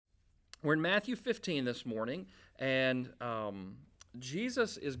We're in Matthew 15 this morning, and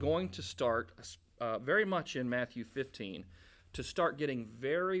Jesus is going to start very much in Matthew 15 to start getting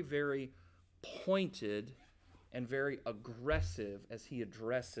very, very pointed and very aggressive as he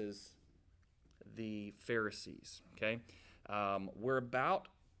addresses the Pharisees. Okay, we're about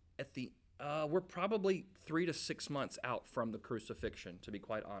at the we're probably 3 to 6 months out from the crucifixion, to be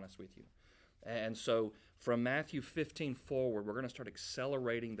quite honest with you. And so from Matthew 15 forward, we're going to start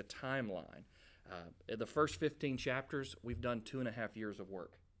accelerating the timeline. In the first 15 chapters, we've done 2.5 years of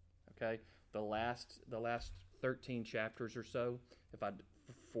work. Okay, the last 13 chapters or so, if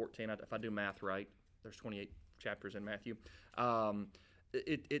I do math right, there's 28 chapters in Matthew. The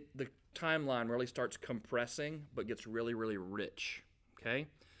timeline really starts compressing, but gets really, really rich. Okay,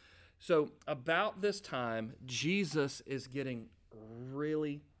 so about this time, Jesus is getting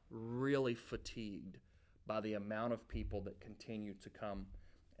really, really fatigued by the amount of people that continue to come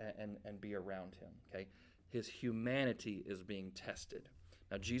and be around him. Okay, his humanity is being tested.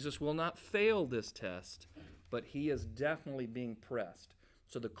 Now, Jesus will not fail this test, but he is definitely being pressed.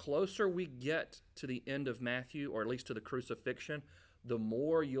 So the closer we get to the end of Matthew, or at least to the crucifixion, the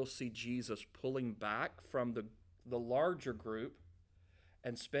more you'll see Jesus pulling back from the larger group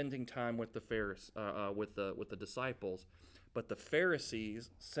and spending time with the Pharisees, with the disciples. But the Pharisees,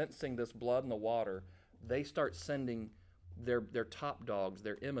 sensing this blood in the water, they start sending their top dogs,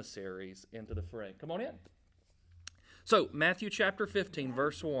 their emissaries, into the fray. Come on in. So Matthew chapter 15,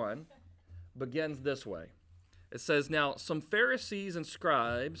 verse 1 begins this way. It says, "Now some Pharisees and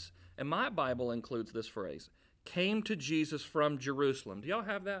scribes," and my Bible includes this phrase, "came to Jesus from Jerusalem." Do y'all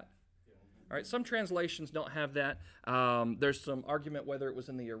have that? All right, some translations don't have that. There's some argument whether it was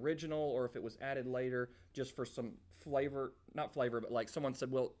in the original or if it was added later just for some flavor, not flavor, but like someone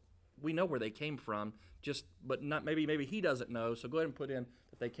said, well, we know where they came from, but not maybe he doesn't know, so go ahead and put in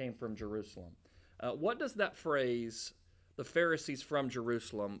that they came from Jerusalem. What does that phrase, the Pharisees from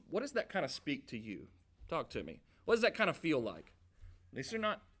Jerusalem, what does that kind of speak to you? Talk to me. What does that kind of feel like? These are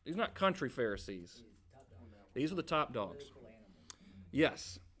not country Pharisees. These are the top dogs.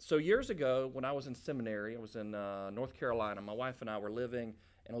 Yes. So years ago, when I was in seminary, I was in North Carolina. My wife and I were living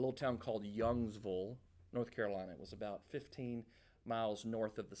in a little town called Youngsville, North Carolina. It was about 15 miles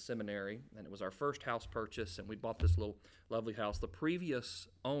north of the seminary, and it was our first house purchase, and we bought this little lovely house. The previous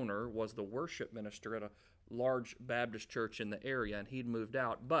owner was the worship minister at a large Baptist church in the area, and he'd moved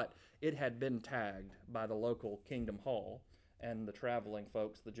out, but it had been tagged by the local Kingdom Hall and the traveling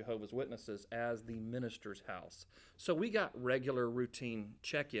folks, the Jehovah's Witnesses, as the minister's house. So we got regular routine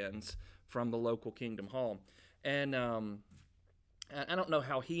check-ins from the local Kingdom Hall. And I don't know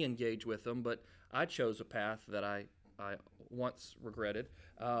how he engaged with them, but I chose a path that I once regretted.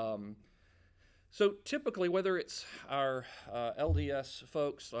 So typically, whether it's our LDS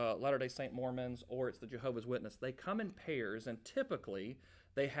folks, Latter-day Saint Mormons, or it's the Jehovah's Witness, they come in pairs, and typically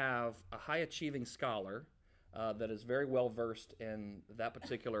they have a high-achieving scholar that is very well versed in that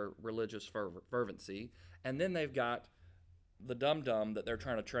particular religious fervency, and then they've got the dum-dum that they're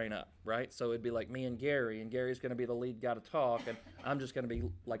trying to train up, right? So it'd be like me and Gary's going to be the lead guy to talk, and I'm just going to be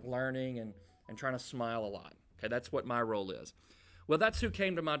like learning and trying to smile a lot. Okay, that's what my role is. Well, that's who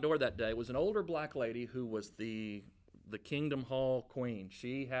came to my door that day. It was an older black lady who was the Kingdom Hall queen.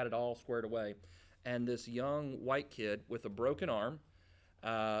 She had it all squared away, and this young white kid with a broken arm,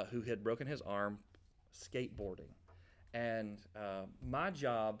 who had broken his arm skateboarding. And my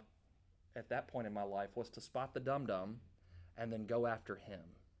job at that point in my life was to spot the dum-dum and then go after him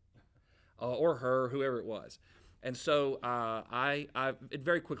or her, whoever it was. And so it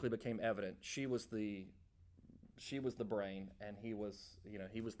very quickly became evident she was the brain, and he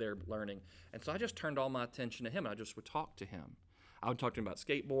was there learning. And so I just turned all my attention to him, and I just would talk to him. I would talk to him about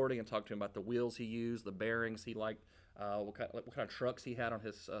skateboarding and talk to him about the wheels he used, the bearings he liked, what kind of trucks he had on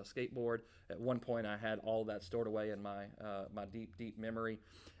his skateboard. At one point, I had all that stored away in my deep memory.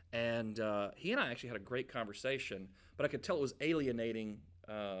 And he and I actually had a great conversation, but I could tell it was alienating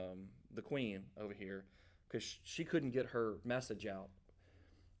the queen over here because she couldn't get her message out.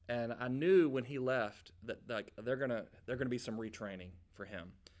 And I knew when he left that they're gonna be some retraining for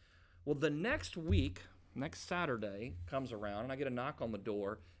him. Well, the next Saturday comes around, and I get a knock on the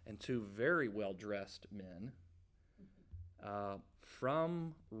door, and two very well-dressed men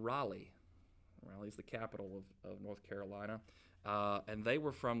from Raleigh. Raleigh's the capital of North Carolina. And they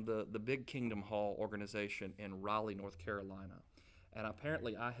were from the big Kingdom Hall organization in Raleigh, North Carolina. And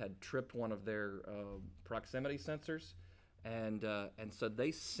apparently I had tripped one of their proximity sensors. And so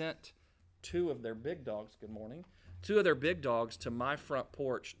they sent two of their big dogs to my front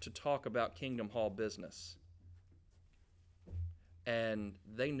porch to talk about Kingdom Hall business. and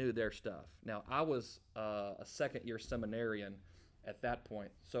they knew their stuff. Now, I was a second-year seminarian at that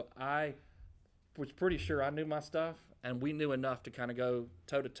point, so I was pretty sure I knew my stuff, and we knew enough to kind of go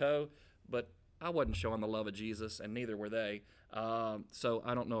toe-to-toe, but I wasn't showing the love of Jesus, and neither were they, so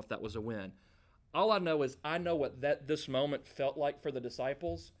I don't know if that was a win. All I know is I know what this moment felt like for the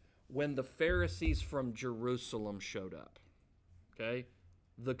disciples when the Pharisees from Jerusalem showed up, okay?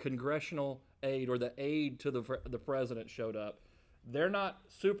 The congressional aide or the aide to the president showed up. They're not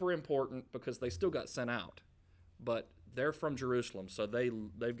super important because they still got sent out, but they're from Jerusalem, so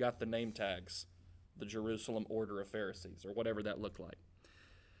they've got the name tags, the Jerusalem Order of Pharisees, or whatever that looked like.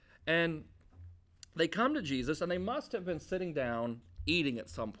 And they come to Jesus, and they must have been sitting down eating at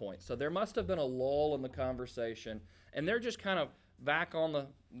some point. So there must have been a lull in the conversation, and they're just kind of back on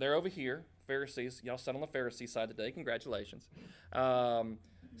they're over here, Pharisees. Y'all sat on the Pharisee side today. Congratulations.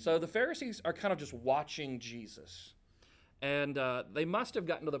 So the Pharisees are kind of just watching Jesus. And they must have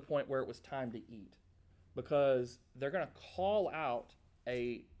gotten to the point where it was time to eat, because they're going to call out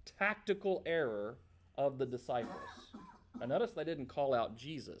a tactical error of the disciples. Now notice they didn't call out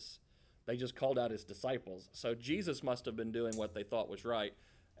Jesus. They just called out his disciples. So Jesus must have been doing what they thought was right,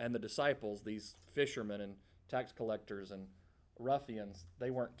 and the disciples, these fishermen and tax collectors and ruffians, they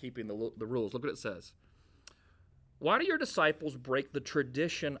weren't keeping the rules. Look what it says. Why do your disciples break the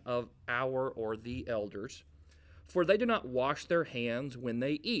tradition of our or the elders? For they do not wash their hands when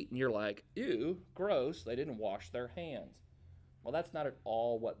they eat. And you're like, ew, gross, they didn't wash their hands. Well, that's not at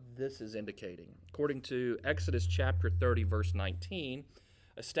all what this is indicating. According to Exodus chapter 30, verse 19,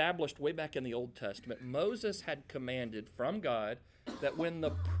 established way back in the Old Testament, Moses had commanded from God that when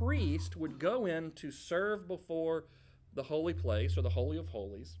the priest would go in to serve before the holy place, or the Holy of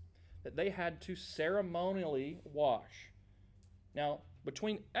Holies, that they had to ceremonially wash. Now,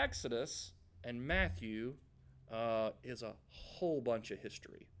 between Exodus and Matthew is a whole bunch of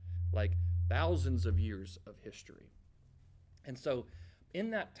history, like thousands of years of history. And so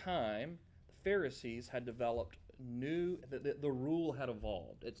in that time, the Pharisees had developed the rule had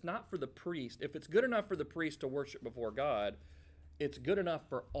evolved. It's not for the priest. If it's good enough for the priest to worship before God, it's good enough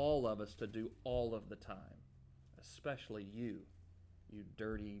for all of us to do all of the time, especially you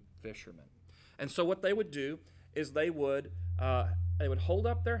dirty fishermen. And so what they would do is they would hold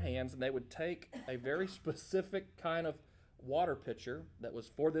up their hands, and they would take a very specific kind of water pitcher that was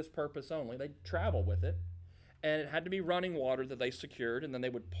for this purpose only. They'd travel with it, and it had to be running water that they secured, and then they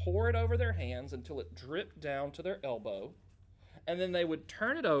would pour it over their hands until it dripped down to their elbow, and then they would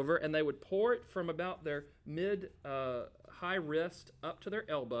turn it over, and they would pour it from about their high wrist up to their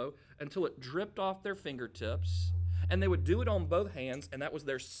elbow until it dripped off their fingertips, and they would do it on both hands, and that was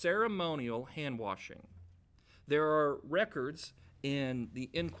their ceremonial hand washing. There are records in the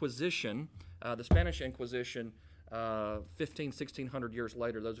Inquisition, the Spanish Inquisition, 1600 years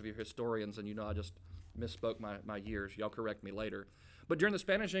later. Those of you historians, and you know I just misspoke my years. Y'all correct me later. But during the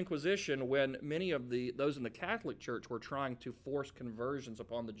Spanish Inquisition, when many of those in the Catholic Church were trying to force conversions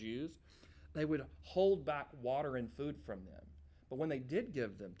upon the Jews, they would hold back water and food from them. But when they did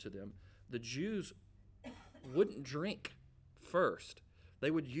give them to them, the Jews wouldn't drink first.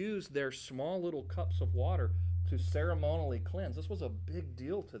 They would use their small little cups of water to ceremonially cleanse. This was a big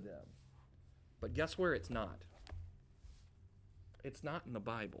deal to them. But guess where it's not? It's not in the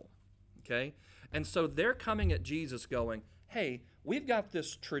Bible. Okay? And so they're coming at Jesus going, hey, we've got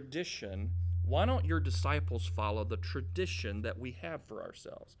this tradition. Why don't your disciples follow the tradition that we have for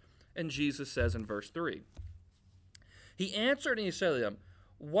ourselves? And Jesus says in verse 3, he answered and he said to them,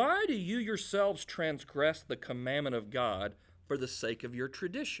 why do you yourselves transgress the commandment of God for the sake of your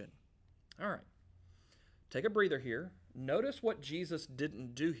tradition? All right. Take a breather here. Notice what Jesus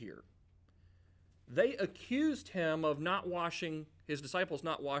didn't do here. They accused him of his disciples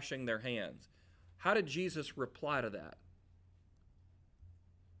not washing their hands. How did Jesus reply to that?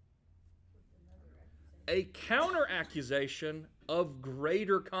 A counter accusation of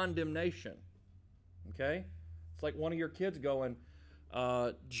greater condemnation. Okay? It's like one of your kids going,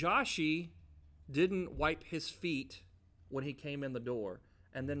 Joshy didn't wipe his feet when he came in the door.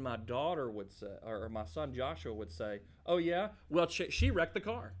 And then my daughter would say, or my son Joshua would say, oh yeah? Well, she wrecked the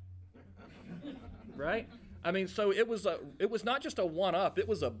car. Right? I mean, so it was not just a one-up, it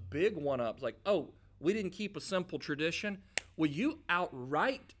was a big one-up. It's like, oh, we didn't keep a simple tradition. Well, you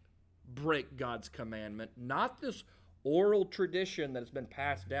outright break God's commandment, not this oral tradition that's been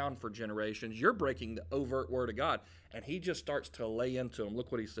passed down for generations. You're breaking the overt word of God. And he just starts to lay into him.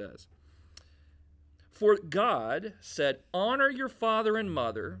 Look what he says. For God said, honor your father and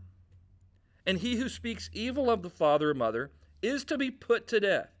mother, and he who speaks evil of the father or mother is to be put to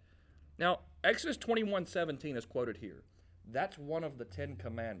death. Now, Exodus 21:17 is quoted here. That's one of the 10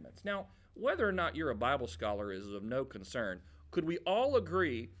 commandments. Now, whether or not you're a Bible scholar is of no concern. Could we all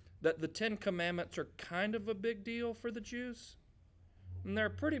agree that the 10 commandments are kind of a big deal for the Jews? And they're a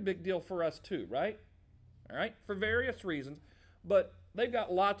pretty big deal for us too, right? All right, for various reasons. But they've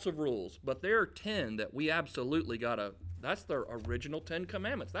got lots of rules. But there are 10 that we absolutely got to, that's the original 10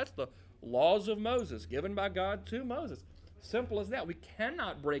 commandments. That's the laws of Moses given by God to Moses. Simple as that. We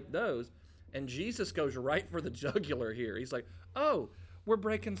cannot break those. And Jesus goes right for the jugular here. He's like, oh, we're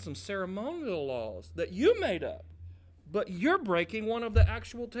breaking some ceremonial laws that you made up, but you're breaking one of the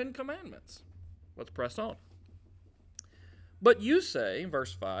actual 10 commandments. Let's press on. But you say,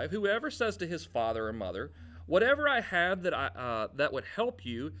 verse 5, whoever says to his father or mother, whatever I have that would help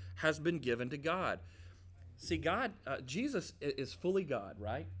you has been given to God. See, Jesus is fully God,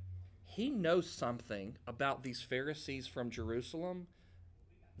 right? He knows something about these Pharisees from Jerusalem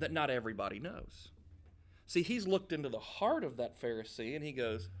that not everybody knows. See, he's looked into the heart of that Pharisee and he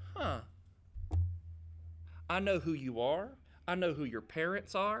goes, I know who you are. I know who your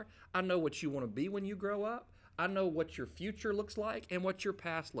parents are. I know what you want to be when you grow up. I know what your future looks like and what your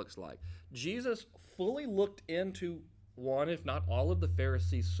past looks like. Jesus fully looked into one, if not all, of the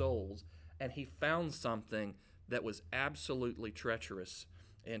Pharisees' souls, and he found something that was absolutely treacherous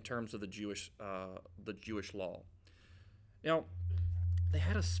in terms of the Jewish law. Now, they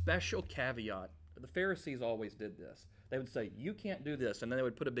had a special caveat. The Pharisees always did this. They would say, you can't do this, and then they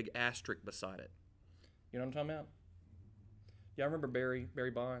would put a big asterisk beside it. You know what I'm talking about? Y'all remember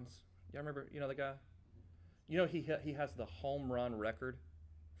Barry Bonds? Y'all remember, the guy? You know he has the home run record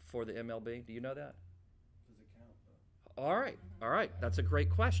for the MLB. Do you know that? Does it count, though? All right. That's a great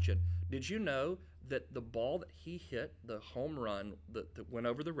question. Did you know that the ball that he hit, the home run that went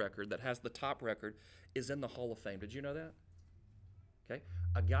over the record, that has the top record, is in the Hall of Fame? Did you know that? Okay.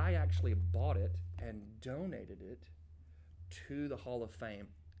 A guy actually bought it and donated it to the Hall of Fame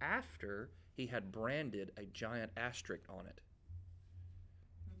after he had branded a giant asterisk on it.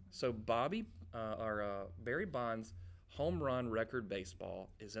 So Barry Bonds' home run record baseball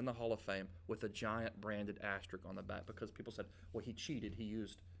is in the Hall of Fame with a giant branded asterisk on the back because people said, well, he cheated. He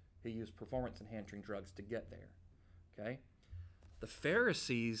used performance-enhancing drugs to get there. Okay? The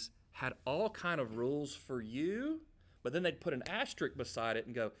Pharisees had all kind of rules for you, but then they'd put an asterisk beside it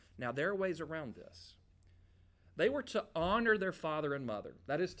and go, now there are ways around this. They were to honor their father and mother.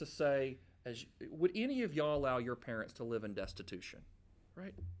 That is to say, would any of y'all allow your parents to live in destitution?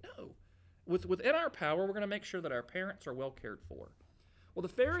 Right? No. Within our power, we're going to make sure that our parents are well cared for. Well, the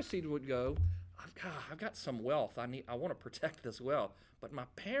Pharisees would go, I've got some wealth. I want to protect this wealth. But my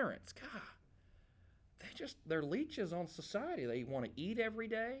parents, they're leeches on society. They want to eat every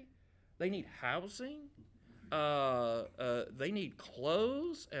day. They need housing. They need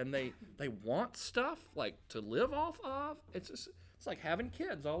clothes, and they want stuff like to live off of. It's like having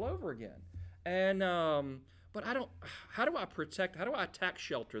kids all over again. And but how do I tax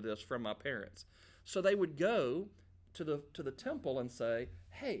shelter this from my parents? So they would go to the temple and say,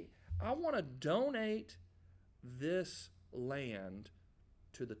 hey, I want to donate this land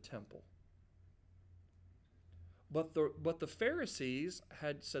to the temple. But the Pharisees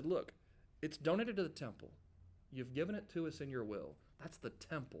had said, look, it's donated to the temple. You've given it to us in your will. That's the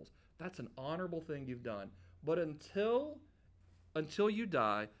temples. That's an honorable thing you've done. But until you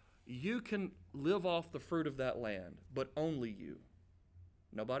die, you can live off the fruit of that land, but only you,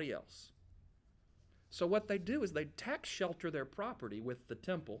 nobody else. So what they do is they tax shelter their property with the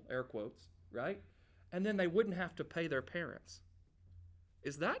temple, air quotes, right? And then they wouldn't have to pay their parents.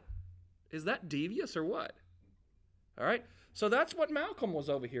 Is that devious or what? All right? So that's what Malcolm was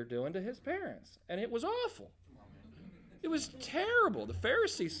over here doing to his parents, and it was awful. It was terrible. The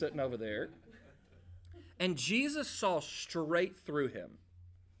Pharisees sitting over there, and Jesus saw straight through him.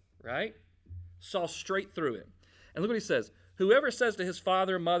 Right? Saw straight through him. And look what he says. Whoever says to his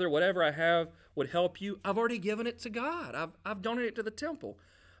father or mother, whatever I have would help you, I've already given it to God. I've donated it to the temple.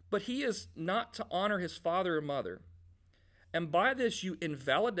 But he is not to honor his father or mother. And by this you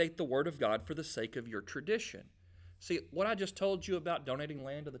invalidate the word of God for the sake of your tradition. See, what I just told you about donating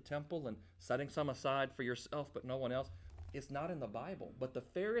land to the temple and setting some aside for yourself but no one else, it's not in the Bible. But the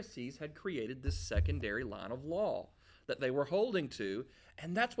Pharisees had created this secondary line of law that they were holding to,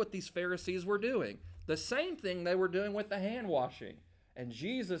 and that's what these Pharisees were doing. The same thing they were doing with the hand washing. And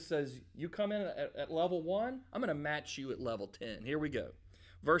Jesus says, you come in at level 1, I'm going to match you at level 10. Here we go.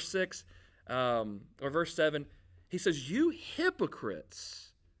 Verse 6, or verse 7, he says, you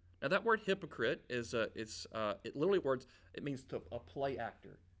hypocrites. Now that word hypocrite is, it means a play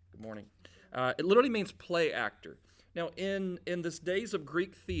actor. Good morning. It literally means play actor. Now in this days of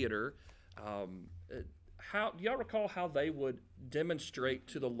Greek theater, do y'all recall how they would demonstrate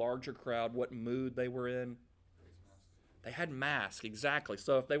to the larger crowd what mood they were in? They had masks, exactly.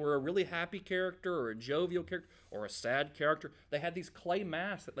 So if they were a really happy character or a jovial character or a sad character, they had these clay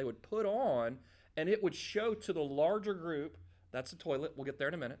masks that they would put on, and it would show to the larger group. That's a toilet. We'll get there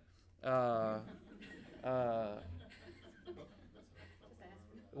in a minute.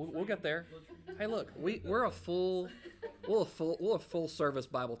 We'll get there. Hey, look, we're a full service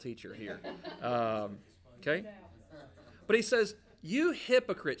Bible teacher here. Okay, but he says, "You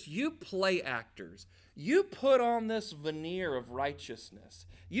hypocrites, you play actors, you put on this veneer of righteousness,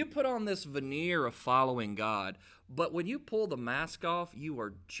 you put on this veneer of following God, but when you pull the mask off, you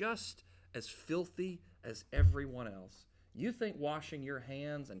are just as filthy as everyone else. You think washing your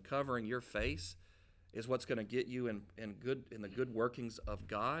hands and covering your face is what's going to get you in the good workings of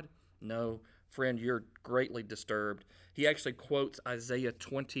God? No, friend, you're greatly disturbed." He actually quotes Isaiah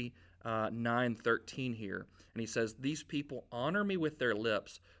 29:13 here, and he says, "These people honor me with their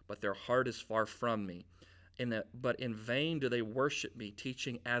lips, but their heart is far from me. But in vain do they worship me,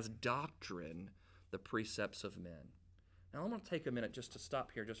 teaching as doctrine the precepts of men." Now, I'm going to take a minute just to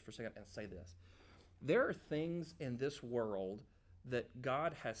stop here just for a second and say this. There are things in this world that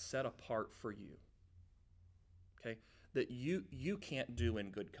God has set apart for you, okay, that you can't do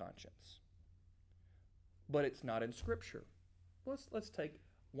in good conscience. But it's not in Scripture. Let's take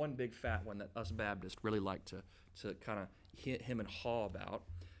one big fat one that us Baptists really like to kind of hem and haw about,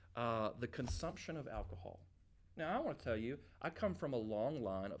 the consumption of alcohol. Now, I want to tell you, I come from a long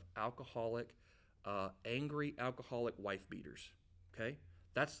line of alcoholic, angry alcoholic wife beaters, okay?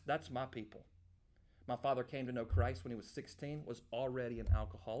 That's my people. My father came to know Christ when he was 16, was already an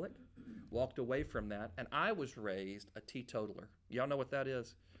alcoholic, walked away from that, and I was raised a teetotaler. Y'all know what that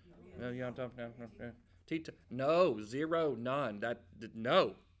is? No, zero, none.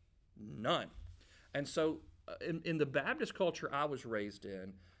 None. And so in the Baptist culture I was raised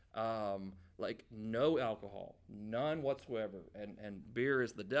in, like no alcohol, none whatsoever, and beer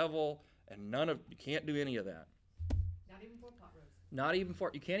is the devil, and you can't do any of that. Not even for pot roast. Not even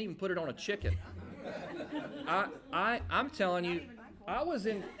for, you can't even put it on a chicken. I'm telling you, I was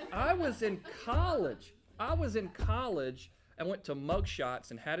in college. I was in college and went to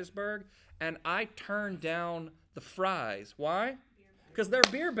Mugshots in Hattiesburg, and I turned down the fries. Why? Because they're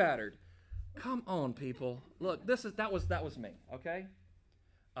beer battered. Come on, people. Look, that was me. Okay.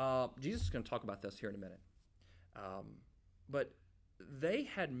 Jesus is going to talk about this here in a minute. But they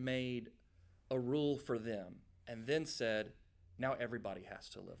had made a rule for them, and then said, now everybody has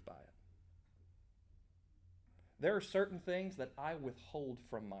to live by it. There are certain things that I withhold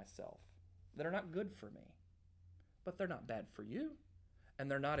from myself that are not good for me, but they're not bad for you.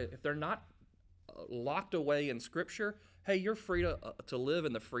 And if they're not locked away in Scripture, hey, you're free to live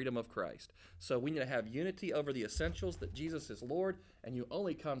in the freedom of Christ. So we need to have unity over the essentials, that Jesus is Lord, and you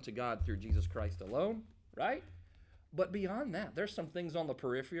only come to God through Jesus Christ alone, right? But beyond that, there's some things on the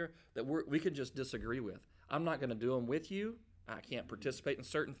periphery that we can just disagree with. I'm not going to do them with you. I can't participate in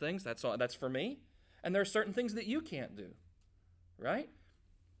certain things. That's for me. And there are certain things that you can't do, right?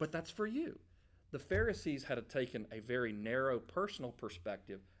 But that's for you. The Pharisees had taken a very narrow personal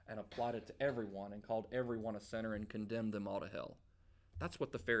perspective and applied it to everyone and called everyone a sinner and condemned them all to hell. That's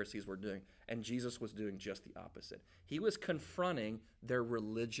what the Pharisees were doing, and Jesus was doing just the opposite. He was confronting their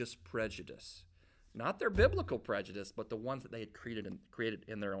religious prejudice, not their biblical prejudice, but the ones that they had created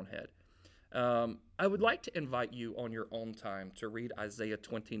in their own head. I would like to invite you on your own time to read Isaiah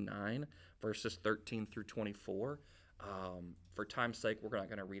 29, verses 13 through 24. For time's sake, we're not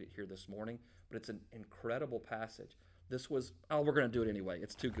going to read it here this morning, but it's an incredible passage. We're going to do it anyway.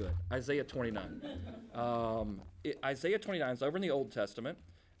 It's too good. Isaiah 29. Isaiah 29 is over in the Old Testament,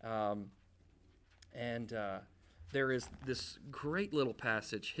 and there is this great little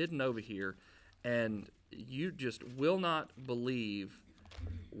passage hidden over here, and you just will not believe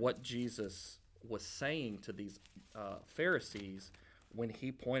what Jesus was saying to these Pharisees when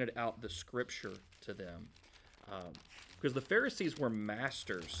he pointed out the Scripture to them. Because the Pharisees were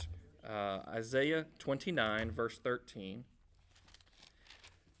masters. Isaiah 29, verse 13.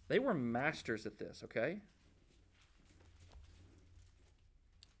 They were masters at this, okay?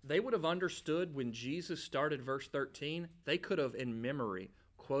 They would have understood when Jesus started verse 13, they could have in memory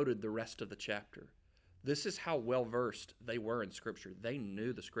quoted the rest of the chapter. This is how well-versed they were in Scripture. They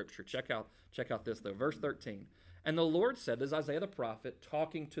knew the Scripture. Check out this, though. Verse 13. And the Lord said, this is Isaiah the prophet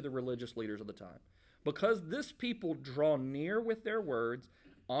talking to the religious leaders of the time, because this people draw near with their words,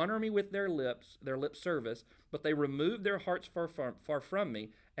 honor me with their lip service, but they remove their hearts far from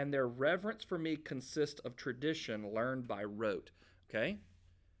me, and their reverence for me consists of tradition learned by rote. Okay?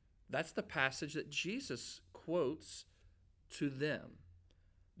 That's the passage that Jesus quotes to them.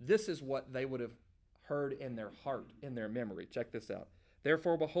 This is what they would have heard in their heart, in their memory. Check this out.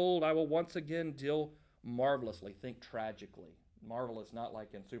 Therefore, behold, I will once again deal marvelously. Think tragically. Marvelous, not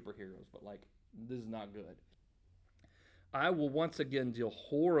like in superheroes, but like, this is not good. I will once again deal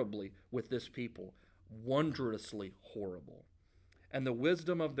horribly with this people, wondrously horrible. And the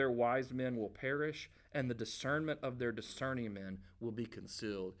wisdom of their wise men will perish, and the discernment of their discerning men will be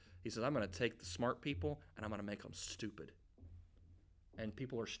concealed. He says, I'm going to take the smart people, and I'm going to make them stupid. And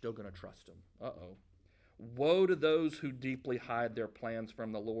people are still going to trust them. Uh-oh. Woe to those who deeply hide their plans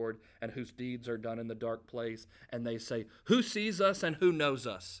from the Lord, and whose deeds are done in the dark place. And they say, who sees us and who knows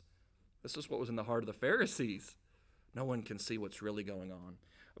us? This is what was in the heart of the Pharisees. No one can see what's really going on.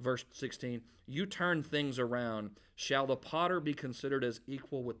 Verse 16, you turn things around. Shall the potter be considered as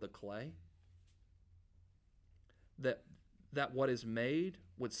equal with the clay? That what is made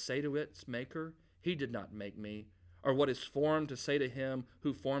would say to its maker, he did not make me. Or what is formed to say to him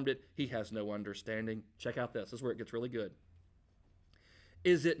who formed it, he has no understanding. Check out this. This is where it gets really good.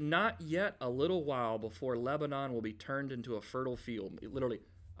 Is it not yet a little while before Lebanon will be turned into a fertile field? Literally,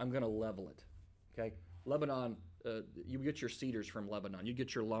 I'm going to level it. Okay? Lebanon, you get your cedars from Lebanon. You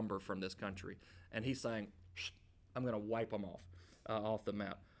get your lumber from this country. And he's saying, I'm going to wipe them off the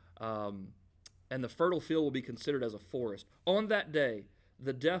map. And the fertile field will be considered as a forest. On that day,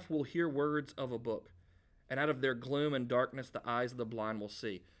 the deaf will hear words of a book. And out of their gloom and darkness, the eyes of the blind will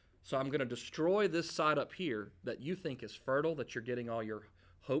see. So I'm going to destroy this side up here that you think is fertile, that you're getting all your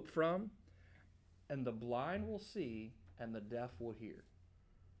hope from. And the blind will see, and the deaf will hear.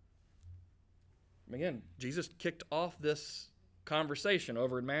 Again, Jesus kicked off this conversation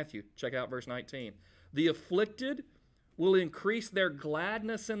over in Matthew. Check out verse 19. The afflicted will increase their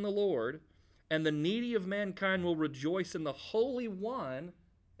gladness in the Lord, and the needy of mankind will rejoice in the Holy One,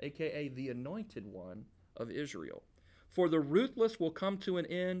 a.k.a. the Anointed One, of Israel. For the ruthless will come to an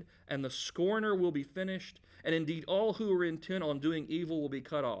end, and the scorner will be finished, and indeed all who are intent on doing evil will be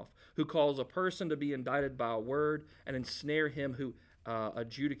cut off, who cause a person to be indicted by a word, and ensnare him who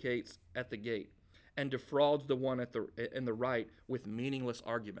adjudicates at the gate, and defrauds the one in the right with meaningless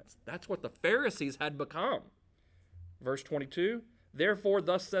arguments. That's what the Pharisees had become. Verse 22, therefore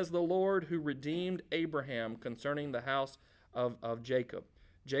thus says the Lord who redeemed Abraham concerning the house of Jacob.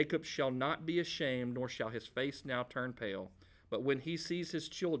 Jacob shall not be ashamed, nor shall his face now turn pale. But when he sees his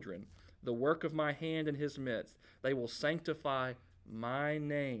children, the work of my hand in his midst, they will sanctify my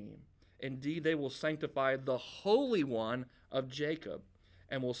name. Indeed, they will sanctify the Holy One of Jacob,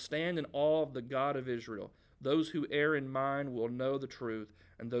 and will stand in awe of the God of Israel. Those who err in mind will know the truth,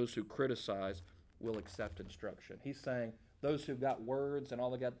 and those who criticize will accept instruction. He's saying those who've got words and all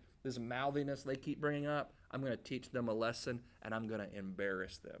they got this mouthiness they keep bringing up, I'm going to teach them a lesson, and I'm going to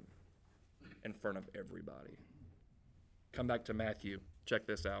embarrass them in front of everybody. Come back to Matthew. Check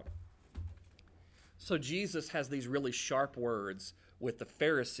this out. So Jesus has these really sharp words with the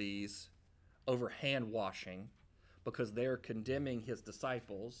Pharisees over hand washing because they're condemning his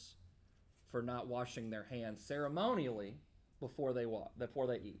disciples for not washing their hands ceremonially before they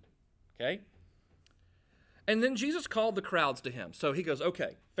eat. Okay? And then Jesus called the crowds to him. So he goes,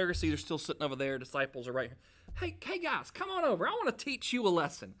 okay, Pharisees are still sitting over there. Disciples are right here. Hey guys, come on over. I want to teach you a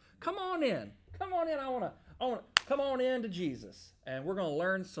lesson. Come on in. Come on in. I want to come on in to Jesus. And we're going to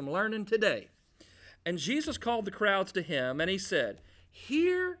learn some learning today. And Jesus called the crowds to him, and he said,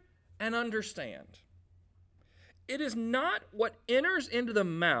 hear and understand. It is not what enters into the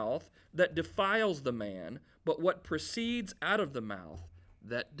mouth that defiles the man, but what proceeds out of the mouth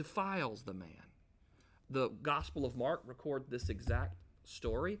that defiles the man. The Gospel of Mark records this exact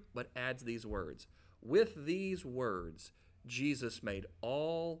story, but adds these words. With these words, Jesus made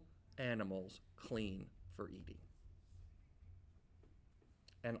all animals clean for eating.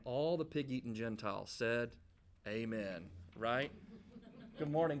 And all the pig-eating Gentiles said, amen. Right? Good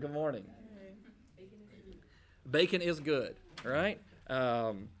morning, good morning. Bacon is good, right?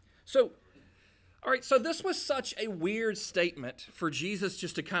 So this was such a weird statement for Jesus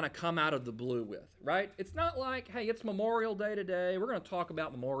just to kind of come out of the blue with, right? It's not like, hey, it's Memorial Day today. We're going to talk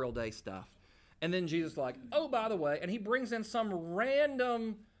about Memorial Day stuff. And then Jesus is like, oh, by the way, and he brings in some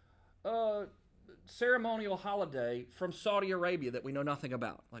random ceremonial holiday from Saudi Arabia that we know nothing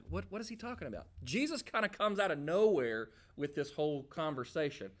about. Like, what is he talking about? Jesus kind of comes out of nowhere with this whole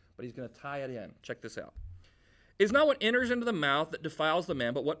conversation, but he's going to tie it in. Check this out. It is not what enters into the mouth that defiles the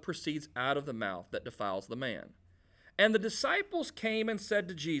man, but what proceeds out of the mouth that defiles the man. And the disciples came and said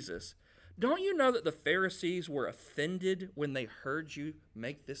to Jesus, don't you know that the Pharisees were offended when they heard you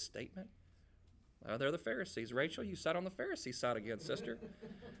make this statement? Well, they're the Pharisees. Rachel, you sat on the Pharisee side again, sister.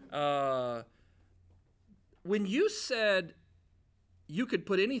 when you said you could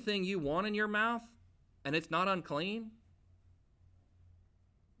put anything you want in your mouth and it's not unclean,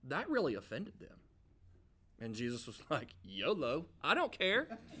 that really offended them. And Jesus was like, YOLO, I don't care.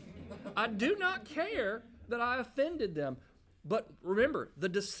 I do not care that I offended them. But remember, the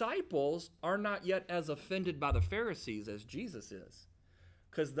disciples are not yet as offended by the Pharisees as Jesus is.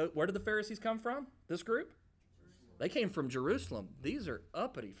 Because where did the Pharisees come from, this group? They came from Jerusalem. These are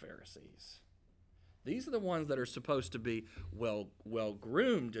uppity Pharisees. These are the ones that are supposed to be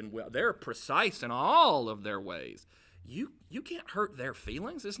well-groomed and they're precise in all of their ways. You can't hurt their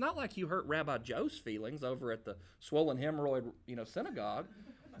feelings. It's not like you hurt Rabbi Joe's feelings over at the swollen hemorrhoid, synagogue.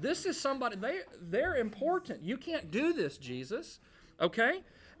 This is somebody, they're important. You can't do this, Jesus. Okay?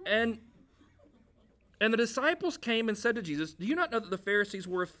 And the disciples came and said to Jesus, do you not know that the Pharisees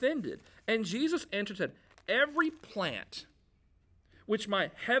were offended? And Jesus answered and said, every plant which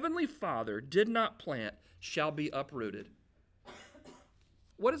my heavenly Father did not plant shall be uprooted.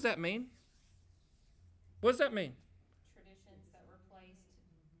 What does that mean? What does that mean? Traditions that were placed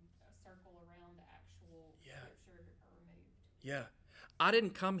a circle around the actual scripture are removed. Yeah. I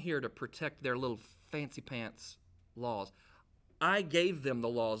didn't come here to protect their little fancy pants laws. I gave them the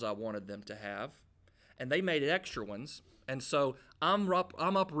laws I wanted them to have, and they made extra ones, and so I'm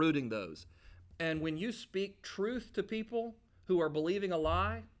uprooting those. And when you speak truth to people who are believing a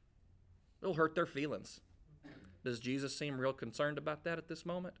lie, it'll hurt their feelings. Does Jesus seem real concerned about that at this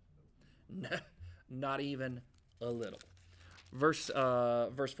moment? No, not even a little. Verse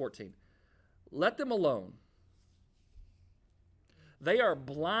 14. Let them alone. They are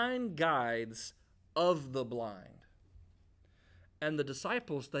blind guides of the blind. And the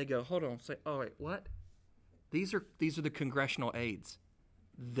disciples, they go, hold on, say, oh wait, what? These are the congressional aides.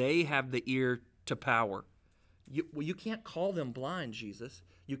 They have the ear to power. You can't call them blind, Jesus.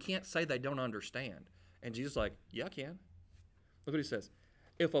 You can't say they don't understand. And Jesus is like, yeah, I can. Look what he says.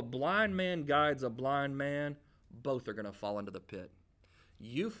 If a blind man guides a blind man, both are going to fall into the pit.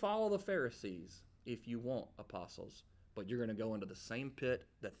 You follow the Pharisees if you want, apostles, but you're going to go into the same pit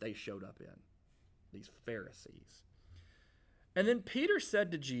that they showed up in, these Pharisees. And then Peter said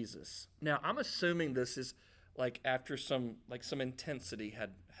to Jesus, now I'm assuming this is like after some intensity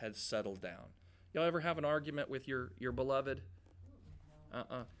had settled down. Y'all ever have an argument with your beloved?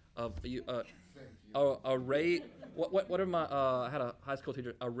 What am I? I had a high school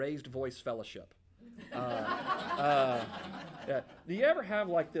teacher. A raised voice fellowship. Yeah. Do you ever have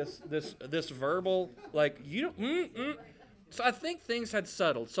like this verbal like you? So I think things had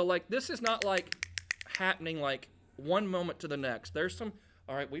settled. So like this is not like happening like one moment to the next. There's some.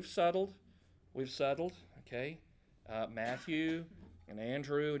 All right, we've settled. Okay, Matthew and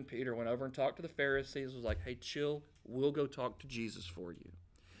Andrew and Peter went over and talked to the Pharisees. Was like, hey, chill. We'll go talk to Jesus for you.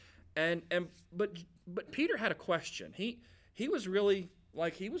 But Peter had a question. He was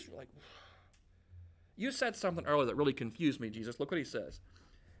like, you said something earlier that really confused me, Jesus. Look what he says.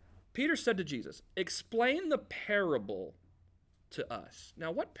 Peter said to Jesus, explain the parable to us.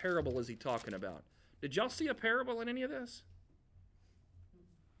 Now, what parable is he talking about? Did y'all see a parable in any of this?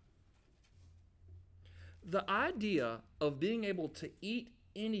 The idea of being able to eat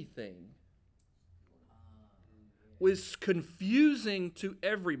anything was confusing to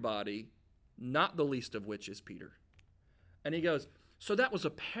everybody, not the least of which is Peter. And he goes, so that was a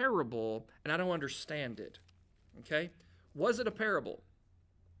parable, and I don't understand it. Okay? Was it a parable?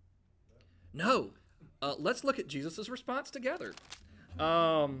 No. Let's look at Jesus' response together.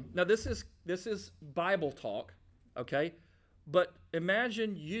 Now, this is Bible talk, okay? But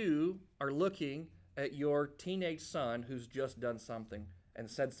imagine you are looking at your teenage son who's just done something and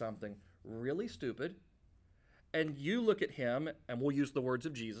said something really stupid, and you look at him, and we'll use the words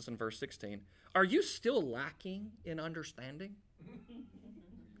of Jesus in verse 16. Are you still lacking in understanding?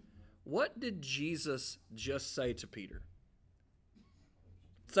 What did Jesus just say to Peter?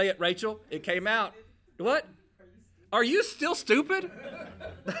 Say it, Rachel. It came out. What? Are you still stupid?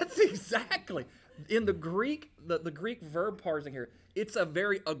 That's exactly. In the Greek, the Greek verb parsing here, it's a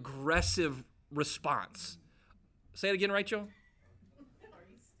very aggressive response. Say it again, Rachel.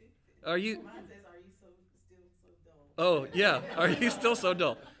 Are you? Mine says, are you still so dull? Oh, yeah. Are you still so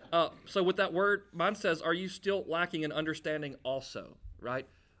dull? So with that word, mine says, are you still lacking in understanding also, right?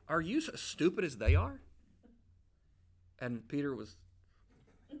 Are you as stupid as they are? And Peter was,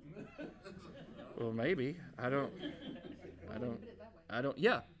 well, maybe. I don't,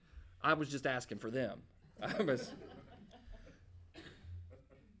 yeah. I was just asking for them.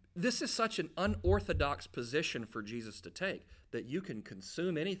 This is such an unorthodox position for Jesus to take, that you can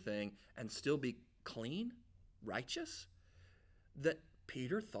consume anything and still be clean, righteous, that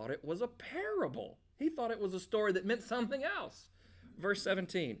Peter thought it was a parable. He thought it was a story that meant something else. Verse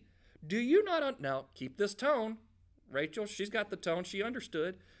 17. Do you not, now keep this tone. Rachel, she's got the tone. She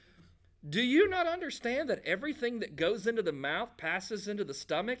understood. Do you not understand that everything that goes into the mouth passes into the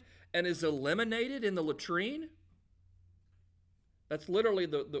stomach and is eliminated in the latrine? That's literally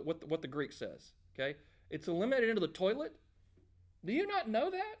what the Greek says. Okay, it's eliminated into the toilet. Do you not know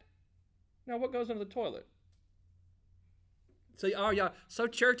that? Now, what goes into the toilet? So, oh yeah, so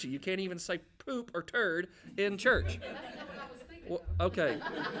churchy. You can't even say poop or turd in church. That's not what I was thinking. Well, okay.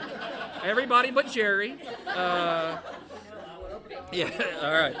 Everybody but Jerry. Yeah,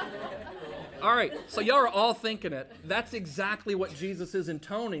 all right. All right, so y'all are all thinking it. That's exactly what Jesus is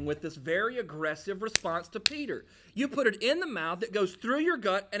intoning with this very aggressive response to Peter. You put it in the mouth, it goes through your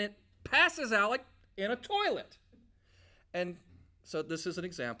gut, and it passes out like in a toilet. And so this is an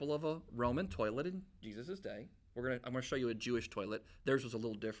example of a Roman toilet in Jesus' day. I'm going to show you a Jewish toilet. Theirs was a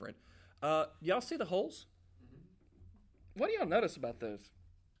little different. Y'all see the holes? What do y'all notice about those?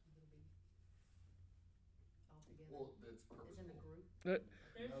 Well, it's purposeful.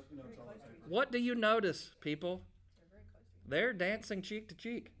 What do you notice, people? They're dancing cheek to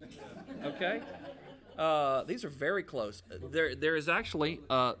cheek. Okay? These are very close. There is actually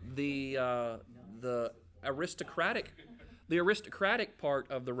the aristocratic part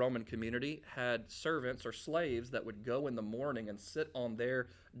of the Roman community had servants or slaves that would go in the morning and sit on their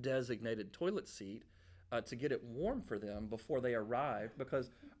designated toilet seat to get it warm for them before they arrived,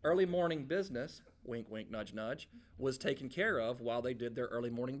 because early morning business, wink, wink, nudge, nudge, was taken care of while they did their early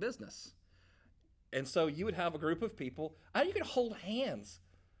morning business. And so you would have a group of people, you could hold hands.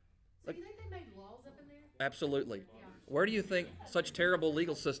 So you think they made laws up in there? Absolutely. Yeah. Where do you think such terrible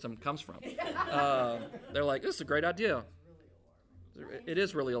legal system comes from? They're like, this is a great idea. It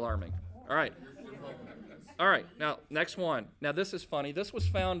is really alarming. All right. All right, now, next one. Now, this is funny. This was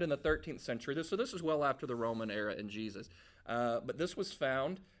found in the 13th century. So this is well after the Roman era in Jesus. But this was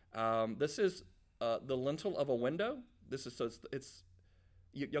found. This is the lintel of a window. This is, so it's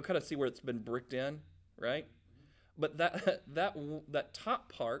you'll kind of see where it's been bricked in, right? But that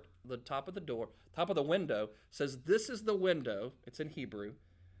top part, the top of the door, top of the window, says this is the window. It's in Hebrew.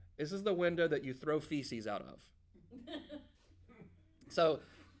 This is the window that you throw feces out of. So,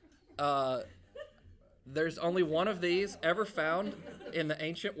 there's only one of these ever found in the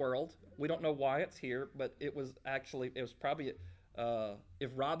ancient world. We don't know why it's here, but it was probably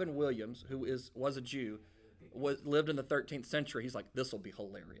if Robin Williams, who was a Jew, lived in the 13th century, he's like, this will be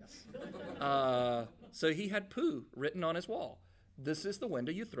hilarious. So he had poo written on his wall. This is the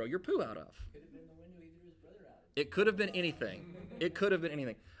window you throw your poo out of. Could have been the window he threw his brother out of. It could have been anything. It could have been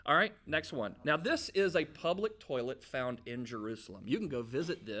anything. All right, next one. Now, this is a public toilet found in Jerusalem. You can go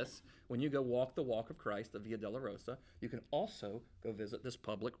visit this when you go walk the walk of Christ, the Via Dolorosa. You can also go visit this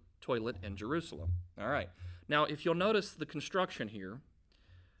public toilet in Jerusalem. All right. Now, if you'll notice the construction here,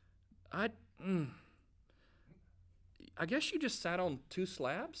 I guess you just sat on two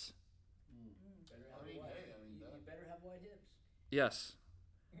slabs? You better have white hips. Yes.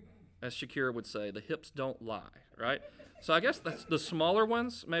 As Shakira would say, the hips don't lie, right? So I guess that's the smaller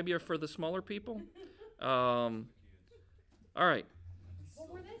ones maybe are for the smaller people. All right. Well,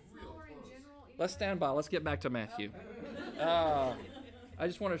 were they smaller in general? Let's stand by. Let's get back to Matthew. I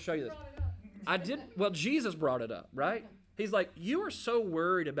just want to show you this. Jesus brought it up, right? He's like, you are so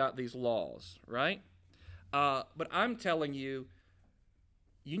worried about these laws, right? But I'm telling you,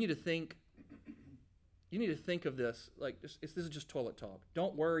 you need to think of this like this is just toilet talk.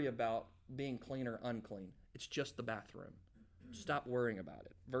 Don't worry about being clean or unclean. It's just the bathroom. Stop worrying about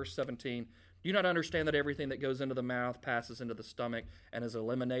it. Verse 17, do you not understand that everything that goes into the mouth passes into the stomach and is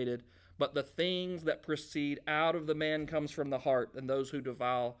eliminated? But the things that proceed out of the man comes from the heart, and those who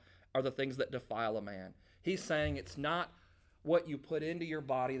defile are the things that defile a man. He's saying it's not what you put into your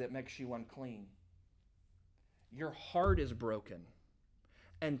body that makes you unclean. Your heart is broken,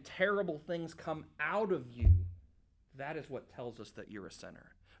 and terrible things come out of you. That is what tells us that you're a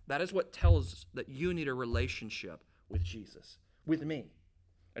sinner. That is what tells us that you need a relationship with Jesus, with me.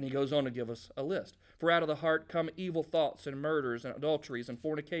 And he goes on to give us a list. For out of the heart come evil thoughts and murders and adulteries and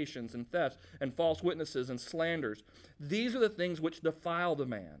fornications and thefts and false witnesses and slanders. These are the things which defile the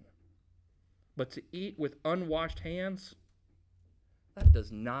man. But to eat with unwashed hands, that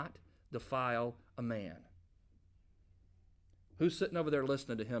does not defile a man. Who's sitting over there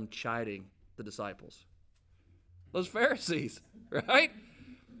listening to him chiding the disciples? Those Pharisees, right?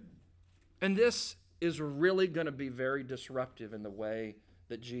 And this is really going to be very disruptive in the way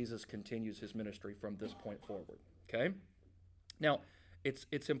that Jesus continues his ministry from this point forward, okay? Now,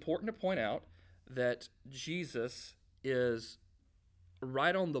 it's important to point out that Jesus is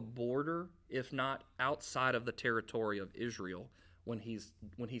right on the border, if not outside of the territory of Israel, when he's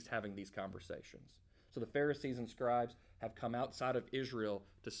having these conversations. So the Pharisees and scribes have come outside of Israel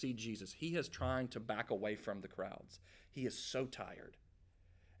to see Jesus. He is trying to back away from the crowds. He is so tired.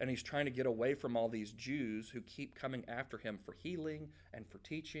 And he's trying to get away from all these Jews who keep coming after him for healing and for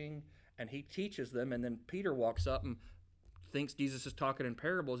teaching. And he teaches them, and then Peter walks up and thinks Jesus is talking in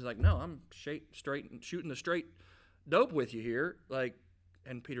parables. He's like, no, I'm shooting the straight dope with you here.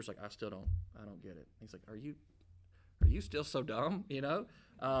 And Peter's like, I don't get it. He's like, are you still so dumb?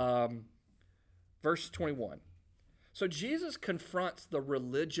 Verse 21. So Jesus confronts the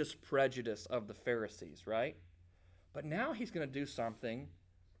religious prejudice of the Pharisees, right? But now he's going to do something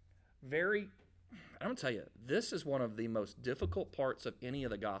I'm going to tell you, this is one of the most difficult parts of any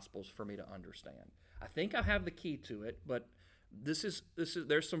of the Gospels for me to understand. I think I have the key to it, but there's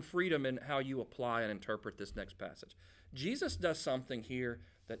some freedom in how you apply and interpret this next passage. Jesus does something here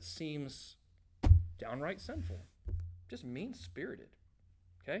that seems downright sinful, just mean-spirited,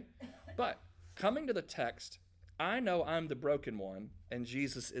 okay? But coming to the text, I know I'm the broken one, and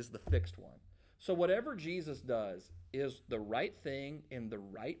Jesus is the fixed one. So whatever Jesus does is the right thing in the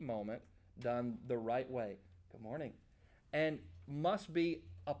right moment, done the right way. Good morning. And must be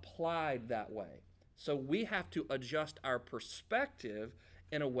applied that way. So we have to adjust our perspective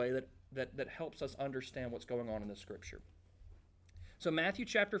in a way that helps us understand what's going on in the Scripture. So Matthew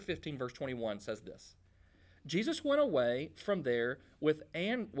chapter 15, verse 21 says this. Jesus went away from there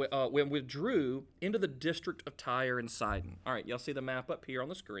withdrew into the district of Tyre and Sidon. All right, y'all see the map up here on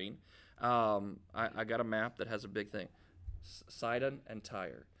the screen. I got a map that has a big thing. Sidon and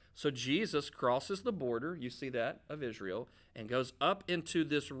Tyre. So Jesus crosses the border, you see that, of Israel, and goes up into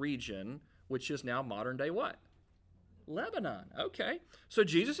this region, which is now modern day what? Lebanon. Okay. So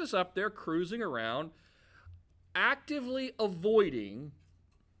Jesus is up there cruising around, actively avoiding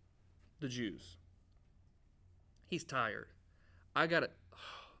the Jews. He's tired. I gotta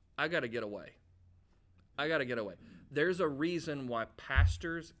get away. I gotta get away. There's a reason why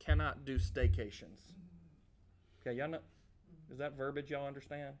pastors cannot do staycations. Okay, y'all know, is that verbiage y'all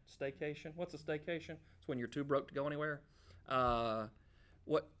understand? Staycation? What's a staycation? It's when you're too broke to go anywhere.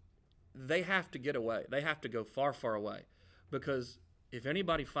 They have to get away. They have to go far, far away. Because if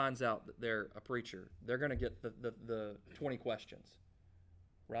anybody finds out that they're a preacher, they're going to get the 20 questions,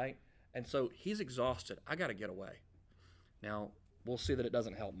 right? And so he's exhausted. I got to get away. Now, we'll see that it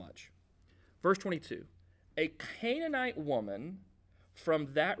doesn't help much. Verse 22, a Canaanite woman from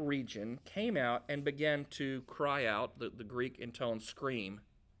that region came out and began to cry out, the Greek intones scream,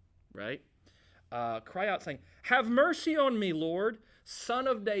 right? Cry out saying, have mercy on me, Lord, Son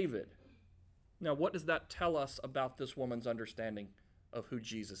of David. Now, what does that tell us about this woman's understanding of who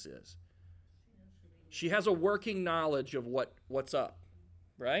Jesus is? She has a working knowledge of what's up,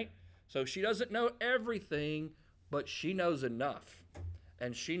 right? So she doesn't know everything, but she knows enough.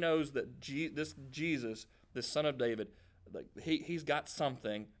 And she knows that this Jesus, the Son of David, he's got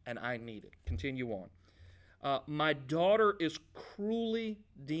something, and I need it. Continue on. My daughter is cruelly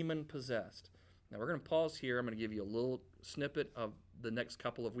demon-possessed. Now, we're going to pause here. I'm going to give you a little snippet of the next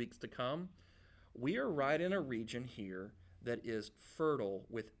couple of weeks to come. We are right in a region here that is fertile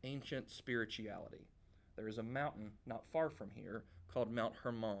with ancient spirituality. There is a mountain not far from here called Mount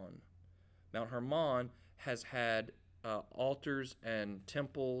Hermon. Mount Hermon has had altars and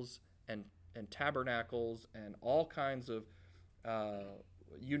temples and tabernacles and all kinds of,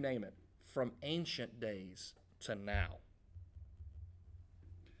 you name it, from ancient days to now.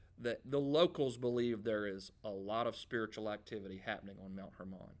 The locals believe there is a lot of spiritual activity happening on Mount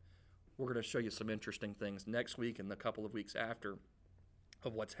Hermon. We're going to show you some interesting things next week and the couple of weeks after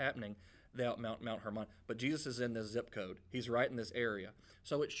of what's happening at Mount Hermon. But Jesus is in this zip code. He's right in this area.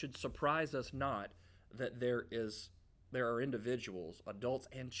 So it should surprise us not that there are individuals, adults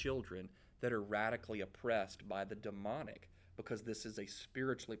and children, that are radically oppressed by the demonic because this is a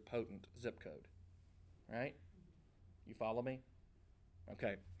spiritually potent zip code. Right? You follow me?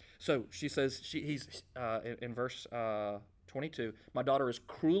 Okay. So she says, he's in verse 22, my daughter is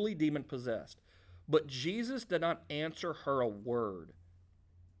cruelly demon-possessed. But Jesus did not answer her a word.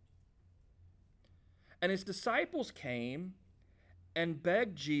 And his disciples came and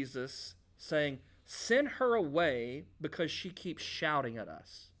begged Jesus, saying, send her away because she keeps shouting at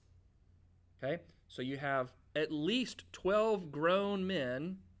us. Okay? So you have at least 12 grown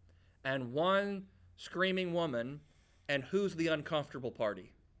men and one screaming woman, and who's the uncomfortable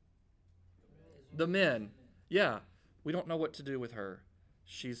party? The men. Yeah. We don't know what to do with her.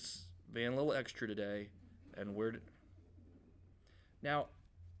 She's being a little extra today, and now,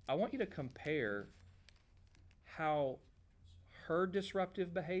 I want you to compare how her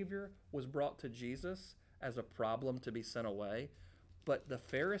disruptive behavior was brought to Jesus as a problem to be sent away. But the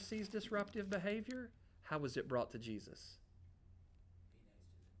Pharisees' disruptive behavior, how was it brought to Jesus?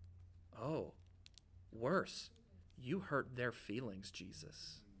 Oh, worse. You hurt their feelings,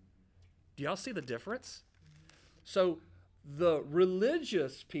 Jesus. Do y'all see the difference? So the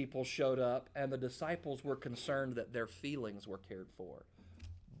religious people showed up and the disciples were concerned that their feelings were cared for.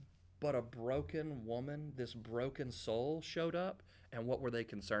 But a broken woman, this broken soul showed up, and what were they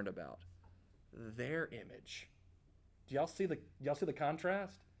concerned about? Their image. Do y'all see the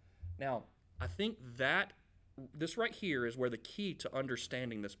contrast? Now, I think that this right here is where the key to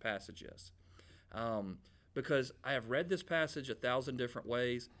understanding this passage is. Because I have read this passage 1,000 different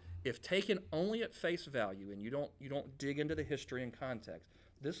ways. If taken only at face value and you don't dig into the history and context,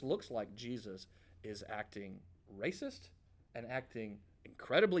 this looks like Jesus is acting racist and acting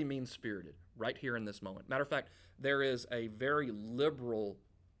incredibly mean-spirited right here in this moment. Matter of fact, there is a very liberal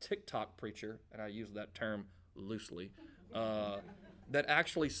TikTok preacher, and I use that term loosely, that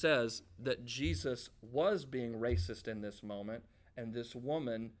actually says that Jesus was being racist in this moment, and this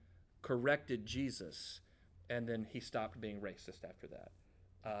woman corrected Jesus, and then he stopped being racist after that.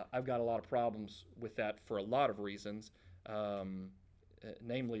 I've got a lot of problems with that for a lot of reasons.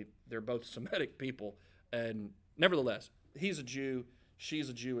 Namely, they're both Semitic people, and nevertheless, he's a Jew, she's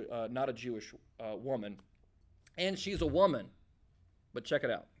a Jew, not a Jewish woman, and she's a woman. But check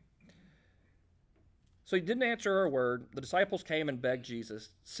it out. So he didn't answer her word. The disciples came and begged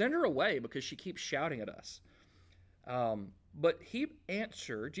Jesus, send her away because she keeps shouting at us. But Jesus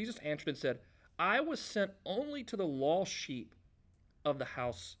answered and said, I was sent only to the lost sheep of the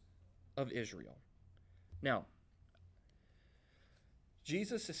house of Israel. Now,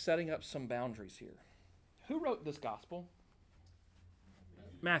 Jesus is setting up some boundaries here. Who wrote this gospel?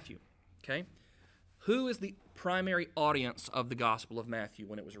 Matthew. Okay. Who is the primary audience of the Gospel of Matthew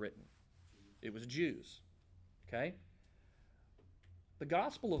when it was written? It was Jews. Okay. The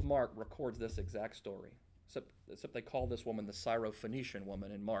Gospel of Mark records this exact story, except they call this woman the Syrophoenician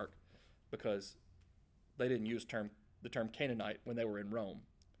woman in Mark because they didn't use the term Canaanite when they were in Rome.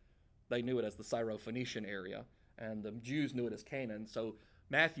 They knew it as the Syrophoenician area, and the Jews knew it as Canaan. So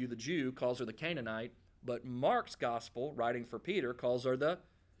Matthew, the Jew, calls her the Canaanite, but Mark's gospel, writing for Peter, calls her the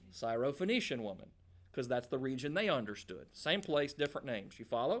Syrophoenician woman because that's the region they understood. Same place, different names. You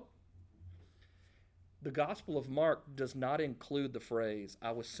follow? The Gospel of Mark does not include the phrase,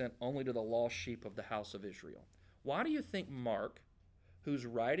 I was sent only to the lost sheep of the house of Israel. Why do you think Mark, who's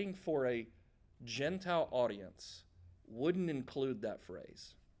writing for a Gentile audience, wouldn't include that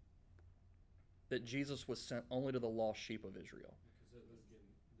phrase? That Jesus was sent only to the lost sheep of Israel. Because it was giving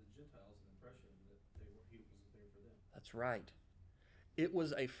the Gentiles an impression that he wasn't there for them. That's right. It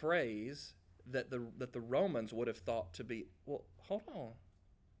was a phrase that the Romans would have thought to be, well, hold on.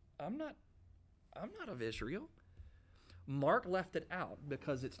 I'm not of Israel. Mark left it out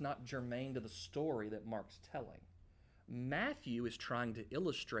because it's not germane to the story that Mark's telling. Matthew is trying to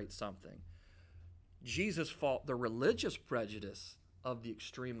illustrate something. Jesus fought the religious prejudice of the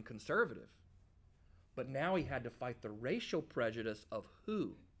extreme conservative, but now he had to fight the racial prejudice of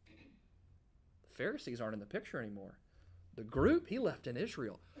who? The Pharisees aren't in the picture anymore. The group he left in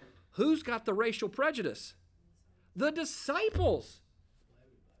Israel. Who's got the racial prejudice? The disciples.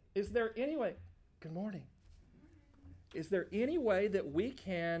 Is there any way? Good morning. Is there any way that we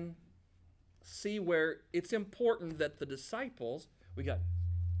can see where it's important that the disciples, we got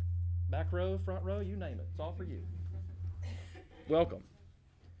back row, front row, you name it. It's all for you. Welcome.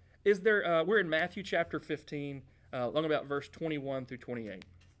 Is there? We're in Matthew chapter 15, long about verse 21 through 28.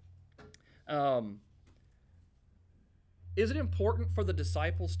 Is it important for the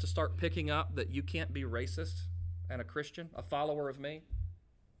disciples to start picking up that you can't be racist and a Christian, a follower of me?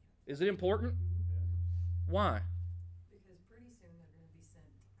 Is it important? Why? Because pretty soon they're going to be sent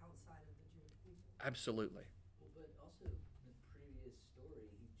outside of the Jewish people. Absolutely. Well, but also the previous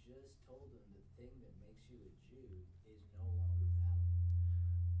story, he just told them the thing that makes you a Jew is no longer valid.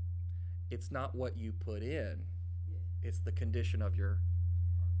 It's not what you put in. Yeah. It's the condition of your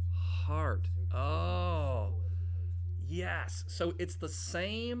heart. Oh, yes. So it's the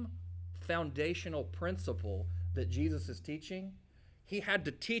same foundational principle that Jesus is teaching. He had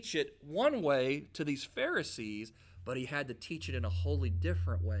to teach it one way to these Pharisees, but he had to teach it in a wholly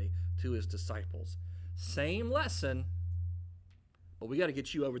different way to his disciples. Same lesson, but we got to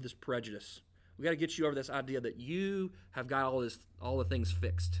get you over this prejudice. We got to get you over this idea that you have got all the things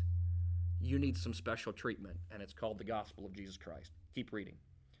fixed. You need some special treatment, and it's called the gospel of Jesus Christ. Keep reading.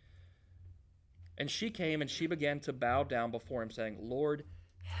 And she came and she began to bow down before him, saying, Lord,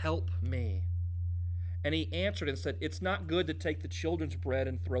 help me. And he answered and said, "It's not good to take the children's bread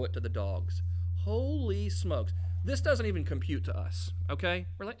and throw it to the dogs." Holy smokes. This doesn't even compute to us, okay?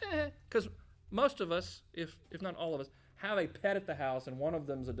 We're like, because most of us, if not all of us, have a pet at the house, and one of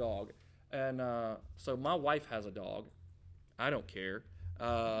them's a dog. And so my wife has a dog. I don't care.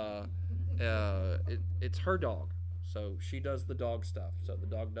 It's her dog, so she does the dog stuff. So the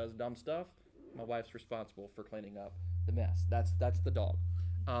dog does dumb stuff. My wife's responsible for cleaning up the mess. That's the dog.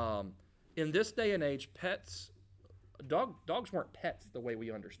 In this day and age, dogs weren't pets the way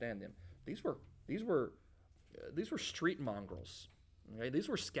we understand them. These were street mongrels. Okay? These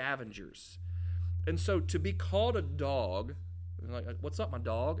were scavengers. And so to be called a dog, like, what's up, my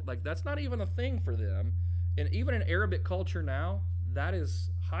dog? Like, that's not even a thing for them. And even in Arabic culture now, that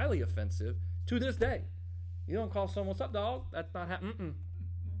is highly offensive to this day. You don't call someone, "What's up, dog?" That's not happening.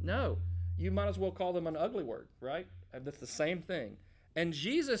 No. You might as well call them an ugly word, right? And that's the same thing. And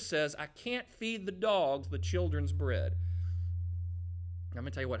Jesus says, "I can't feed the dogs the children's bread." I'm going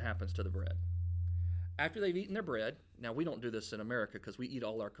to tell you what happens to the bread. After they've eaten their bread, now we don't do this in America because we eat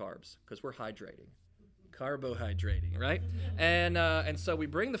all our carbs because we're hydrating. Carbohydrating, right? And so we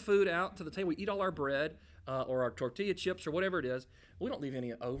bring the food out to the table. We eat all our bread or our tortilla chips or whatever it is. We don't leave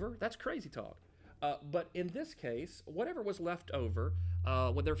any over. That's crazy talk. But in this case, whatever was left over,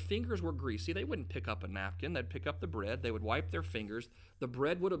 when their fingers were greasy, they wouldn't pick up a napkin. They'd pick up the bread. They would wipe their fingers. The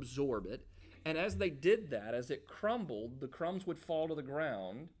bread would absorb it. And as they did that, as it crumbled, the crumbs would fall to the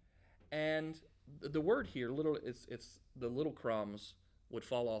ground. And the word here, it's the little crumbs would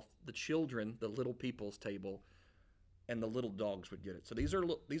fall off the children, the little people's table, and the little dogs would get it. So these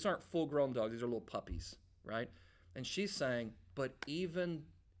aren't full-grown dogs. These are little puppies, right? And she's saying, but even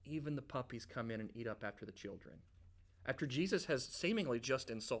the puppies come in and eat up after the children. After Jesus has seemingly just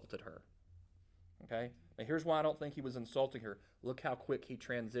insulted her. Okay? And here's why I don't think he was insulting her. Look how quick he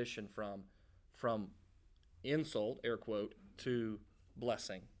transitioned from insult, air quote, to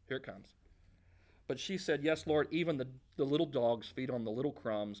blessing. Here it comes. But she said, "Yes, Lord, even the little dogs feed on the little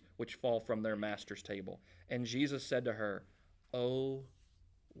crumbs which fall from their master's table." And Jesus said to her, "O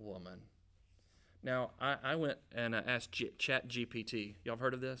woman." Now, I went and asked ChatGPT. Y'all have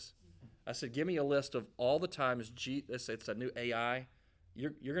heard of this? I said, "Give me a list of all the times it's a new AI.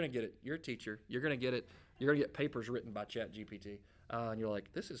 You're going to get it. You're a teacher. You're going to get it. You're going to get papers written by ChatGPT." And you're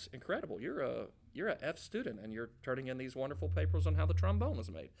like, "This is incredible. You're a F student, and you're turning in these wonderful papers on how the trombone is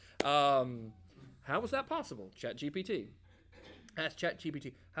made." How was that possible? ChatGPT. Ask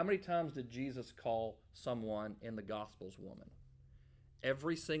ChatGPT, how many times did Jesus call someone in the Gospels woman?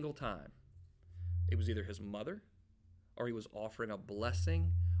 Every single time. It was either his mother, or he was offering a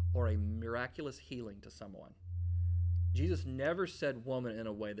blessing or a miraculous healing to someone. Jesus never said woman in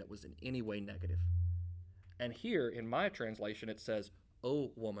a way that was in any way negative. And here, in my translation, it says,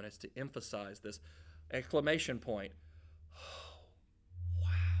 "O woman," as to emphasize this exclamation point.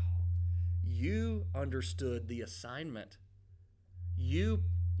 You understood the assignment. You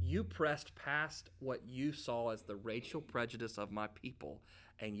pressed past what you saw as the racial prejudice of my people,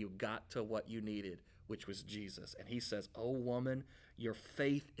 and you got to what you needed, which was Jesus. And he says, "Oh, woman, your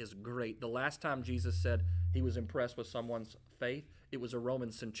faith is great." The last time Jesus said he was impressed with someone's faith, it was a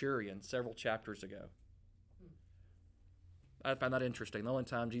Roman centurion several chapters ago. I find that interesting. The only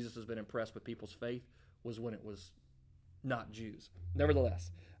time Jesus has been impressed with people's faith was when it was not Jews.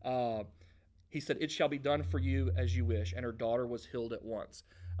 Nevertheless, he said, "It shall be done for you as you wish," and her daughter was healed at once.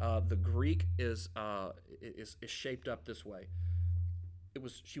 The Greek is shaped up this way.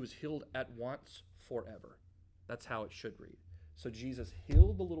 She was healed at once forever. That's how it should read. So Jesus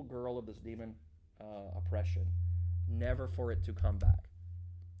healed the little girl of this demon oppression, never for it to come back.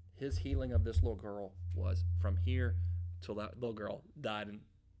 His healing of this little girl was from here till that little girl died and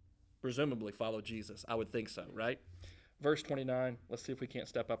presumably followed Jesus. I would think so, right? Verse 29, let's see if we can't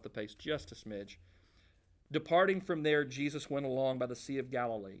step up the pace just a smidge. Departing from there, Jesus went along by the Sea of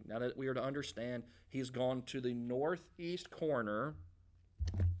Galilee. Now that we are to understand, he's gone to the northeast corner.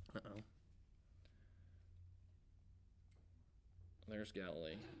 There's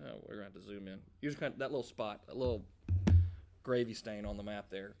Galilee. Oh, we're going to have to zoom in. Here's kind of that little spot, that little gravy stain on the map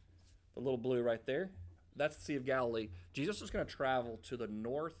there. The little blue right there. That's the Sea of Galilee. Jesus is going to travel to the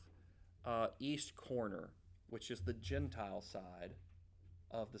northeast corner, which is the Gentile side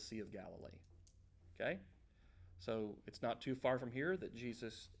of the Sea of Galilee. Okay? So it's not too far from here that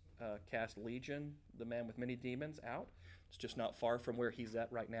Jesus cast Legion, the man with many demons, out. It's just not far from where he's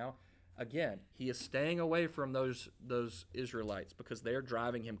at right now. Again, he is staying away from those Israelites because they're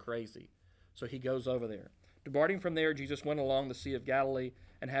driving him crazy. So he goes over there. Departing from there, Jesus went along the Sea of Galilee,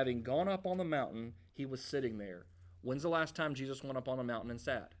 and having gone up on the mountain, he was sitting there. When's the last time Jesus went up on a mountain and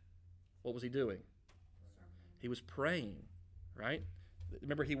sat? What was he doing? He was praying, right?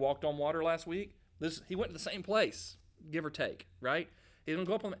 Remember he walked on water last week? He went to the same place, give or take, right? He's going to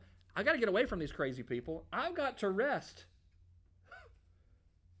go up on I got to get away from these crazy people. I've got to rest.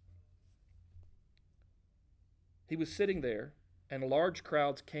 He was sitting there, and large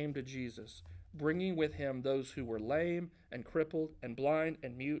crowds came to Jesus, bringing with him those who were lame and crippled and blind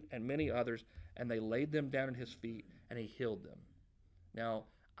and mute and many others, and they laid them down at his feet, and he healed them. Now,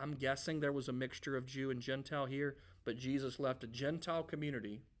 I'm guessing there was a mixture of Jew and Gentile here, but Jesus left a Gentile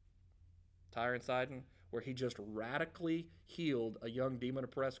community, Tyre and Sidon, where he just radically healed a young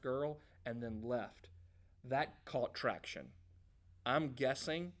demon-oppressed girl and then left. That caught traction. I'm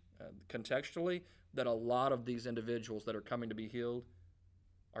guessing, contextually, that a lot of these individuals that are coming to be healed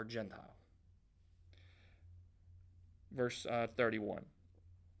are Gentile. Verse 31.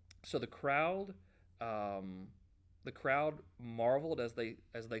 So the crowd marveled as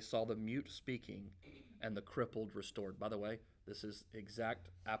they saw the mute speaking and the crippled restored. By the way, this is exact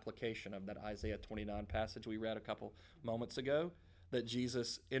application of that Isaiah 29 passage we read a couple moments ago that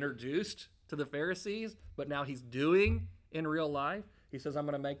Jesus introduced to the Pharisees, but now he's doing in real life. He says, I'm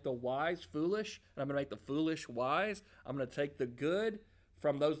going to make the wise foolish, and I'm going to make the foolish wise. I'm going to take the good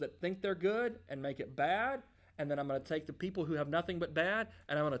from those that think they're good and make it bad, and then I'm going to take the people who have nothing but bad,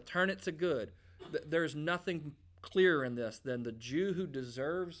 and I'm going to turn it to good. There's nothing clearer in this than the Jew who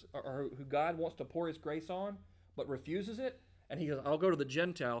deserves or who God wants to pour his grace on, but refuses it. And he goes, I'll go to the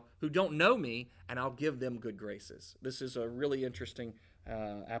Gentile who don't know me, and I'll give them good graces. This is a really interesting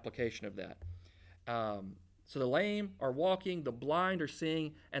application of that. So the lame are walking, the blind are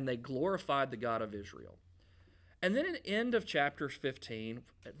seeing, and they glorified the God of Israel. And then at the end of chapter 15,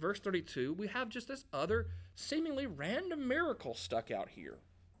 at verse 32, we have just this other seemingly random miracle stuck out here.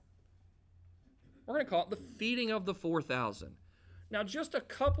 We're going to call it the feeding of the 4,000. Now, just a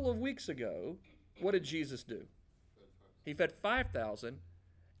couple of weeks ago, what did Jesus do? He fed 5,000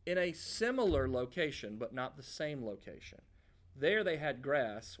 in a similar location, but not the same location. There they had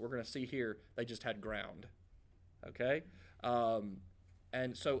grass. We're going to see here they just had ground. Okay?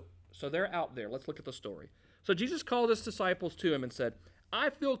 And so they're out there. Let's look at the story. So Jesus called his disciples to him and said, I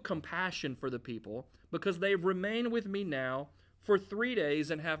feel compassion for the people because they've remained with me now for 3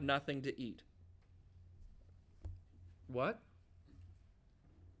 days and have nothing to eat. What?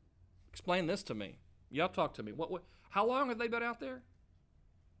 Explain this to me. Y'all talk to me. How long have they been out there?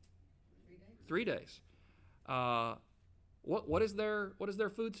 3 days. 3 days. What is their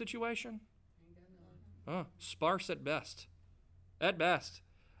food situation? Sparse at best. At best.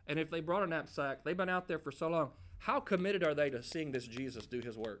 And if they brought a knapsack, they've been out there for so long. How committed are they to seeing this Jesus do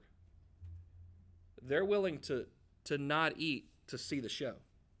his work? They're willing to not eat to see the show,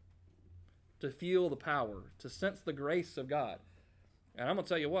 to feel the power, to sense the grace of God. And I'm going to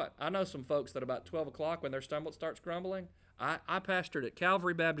tell you what, I know some folks that about 12 o'clock when their stomach starts grumbling, I pastored at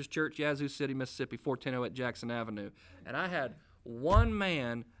Calvary Baptist Church, Yazoo City, Mississippi, 1408 Jackson Avenue. And I had one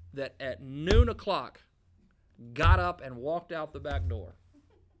man that at noon o'clock got up and walked out the back door.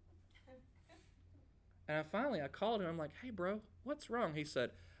 And I called him. I'm like, hey, bro, what's wrong? He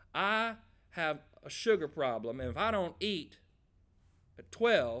said, I have a sugar problem, and if I don't eat at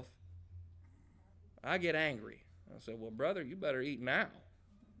 12, I get angry. I said, well, brother, you better eat now.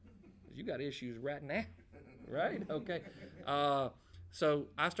 You got issues right now, right? Okay. So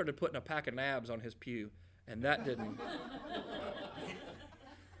I started putting a pack of nabs on his pew, and that didn't.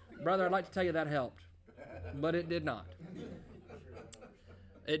 Brother, I'd like to tell you that helped, but it did not.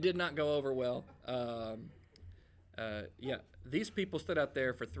 It did not go over well. These people stood out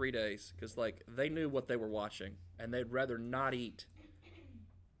there for 3 days because, they knew what they were watching, and they'd rather not eat.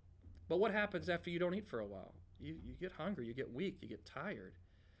 But what happens after you don't eat for a while? You get hungry, you get weak, you get tired.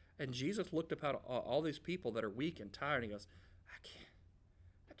 And Jesus looked upon all these people that are weak and tired, and he goes,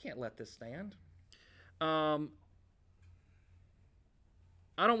 I can't let this stand. I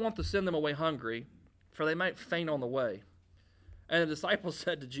don't want to send them away hungry, for they might faint on the way. And the disciples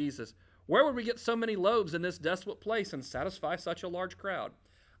said to Jesus, where would we get so many loaves in this desolate place and satisfy such a large crowd?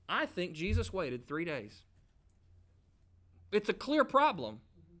 I think Jesus waited 3 days. It's a clear problem.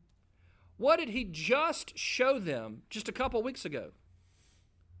 What did he just show them just a couple weeks ago?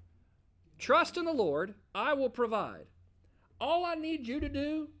 Trust in the Lord, I will provide. All I need you to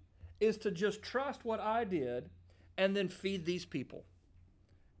do is to just trust what I did and then feed these people.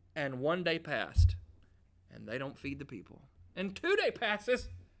 And 1 day passed, and they don't feed the people. And 2 days passes,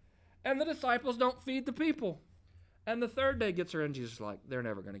 and the disciples don't feed the people. And the 3rd day gets around, and Jesus is like, they're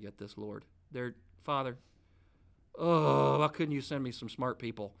never going to get this, Lord. Father, why couldn't you send me some smart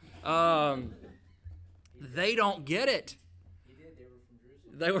people? They don't get it. He did.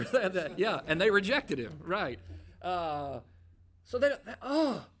 They were from Jerusalem. Yeah, and they rejected him, right. So they,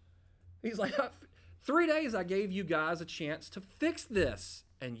 he's like, 3 days I gave you guys a chance to fix this,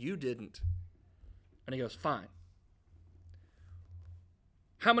 and you didn't. And he goes, fine.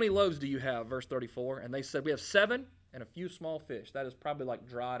 How many loaves do you have? Verse 34. And they said, we have 7 and a few small fish. That is probably like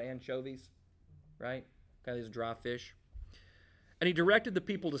dried anchovies, right? Kind of these dry fish. And he directed the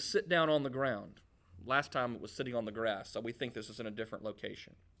people to sit down on the ground. Last time it was sitting on the grass, so we think this is in a different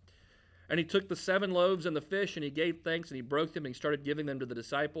location. And he took the 7 loaves and the fish, and he gave thanks, and he broke them, and he started giving them to the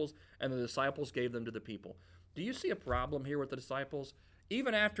disciples, and the disciples gave them to the people. Do you see a problem here with the disciples?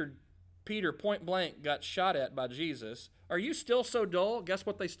 Even after Peter, point blank, got shot at by Jesus, are you still so dull? Guess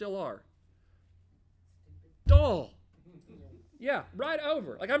what they still are? Dull. Yeah, right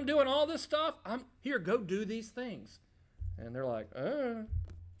over. Like, I'm doing all this stuff. Here, go do these things. And they're like,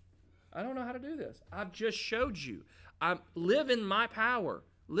 I don't know how to do this. I've just showed you. Live in my power.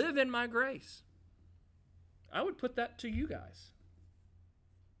 Live in my grace. I would put that to you guys.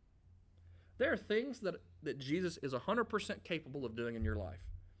 There are things that Jesus is 100% capable of doing in your life.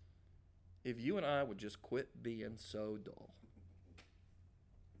 If you and I would just quit being so dull.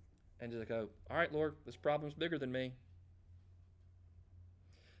 And just go, all right, Lord, this problem's bigger than me.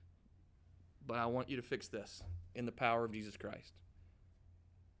 But I want you to fix this in the power of Jesus Christ.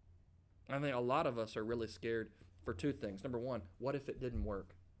 I think a lot of us are really scared for 2 things. Number 1, what if it didn't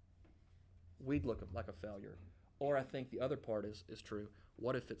work? We'd look like a failure. Or I think the other part is true.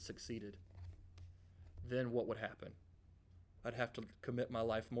 What if it succeeded? Then what would happen? I'd have to commit my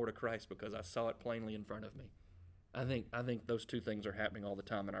life more to Christ because I saw it plainly in front of me. I think those 2 things are happening all the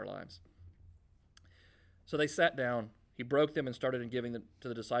time in our lives. So they sat down. He broke them and started giving them to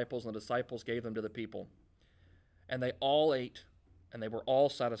the disciples, and the disciples gave them to the people. And they all ate, and they were all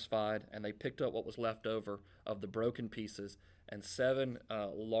satisfied, and they picked up what was left over of the broken pieces, and 7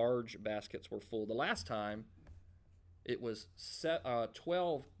 large baskets were full. The last time, it was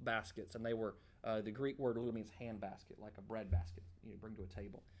 12 baskets, and they were, the Greek word literally means hand basket, like a bread basket you bring to a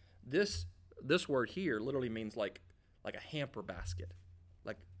table. This word here literally means like a hamper basket,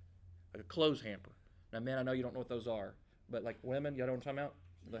 like a clothes hamper. Now, men, I know you don't know what those are, but like women, you know what I'm talking about?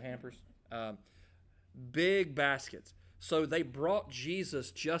 The hampers. Big baskets. So they brought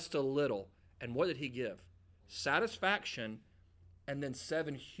Jesus just a little, and what did he give? Satisfaction, and then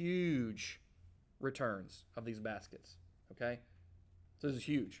 7 huge returns of these baskets. Okay, so this is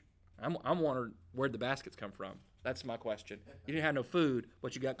huge. I'm wondering where'd the baskets come from. That's my question. You didn't have no food,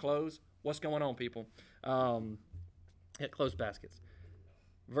 but you got clothes. What's going on, people? Hit clothes baskets.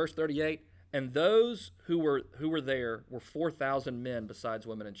 Verse 38. And those who were there were 4,000 men besides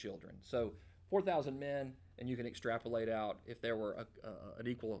women and children. So 4,000 men, and you can extrapolate out if there were an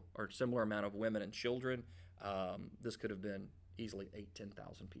equal or similar amount of women and children. This could have been easily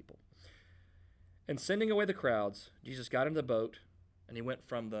 10,000 people. And sending away the crowds, Jesus got in the boat, and he went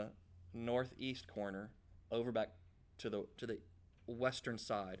from the northeast corner over back to the western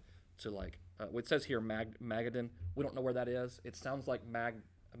side to it says here Magadan. We don't know where that is. It sounds like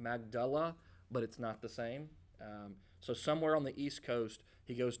Magdala, but it's not the same. So somewhere on the East Coast,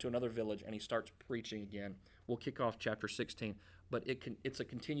 he goes to another village and he starts preaching again. We'll kick off chapter 16, but it's a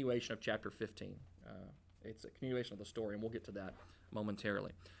continuation of chapter 15. It's a continuation of the story, and we'll get to that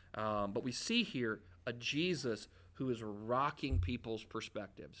momentarily. But we see here a Jesus who is rocking people's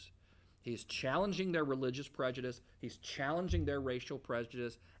perspectives. He's challenging their religious prejudice. He's challenging their racial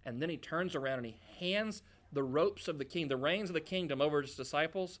prejudice. And then he turns around and he hands the ropes of the king, the reins of the kingdom over to his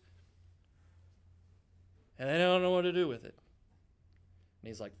disciples. And they don't know what to do with it. And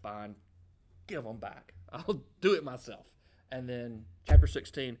he's like, fine, give them back. I'll do it myself. And then chapter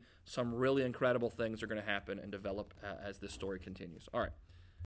 16, some really incredible things are going to happen and develop as this story continues. All right.